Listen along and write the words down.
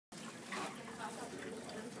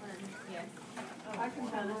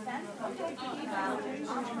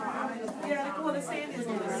Yeah, well, the sand is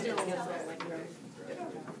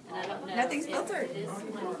Nothing's filtered. It's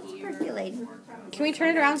percolating. Can we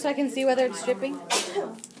turn it around so I can see whether it's dripping?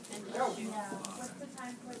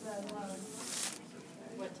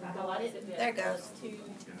 There it goes.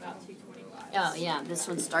 Oh, yeah, this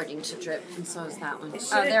one's starting to drip, and so is that one.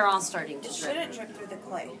 Oh, they're all starting to It drip. shouldn't drip through the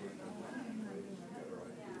clay.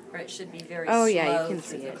 Or it should be very Oh, slow yeah, you can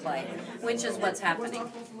through see the it. clay, which is what's happening.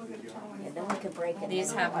 Yeah, then we could break it.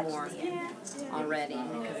 These have more already,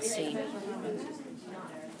 you can see.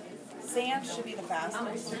 Sand should be the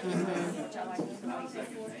fastest.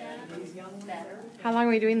 How long are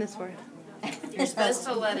we doing this for? You're supposed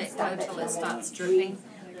to let it go till it stops dripping.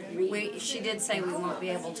 She did say we won't be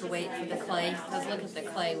able to wait for the clay, because look at the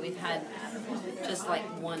clay, we've had just like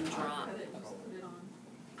one drop.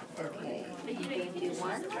 Okay. I'm going to do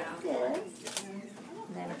one like this. And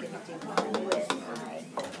then I'm going to do one with my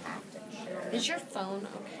after. Is your phone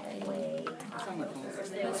okay? Wait.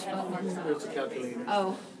 This phone works out. There's a calculator.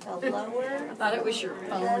 Oh, The lower. I thought it was your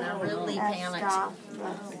phone, I really panicked. Stop.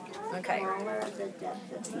 Okay. Smaller the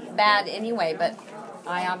depth of the. Bad anyway, but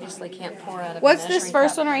I obviously can't pour out of a What's this measuring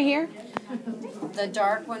first cup. one right here? The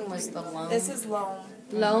dark one was the loam. This is loam.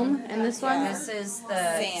 Loam, and this one? This is the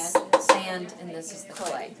Sand. sand, and this is the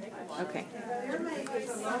clay. Okay.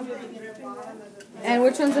 And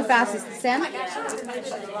which one's the fastest? The sand?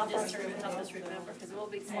 Help us remember, because we'll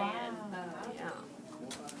be saying, yeah.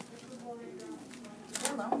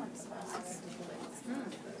 Your loam looks fast.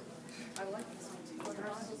 That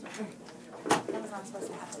was not supposed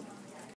to happen.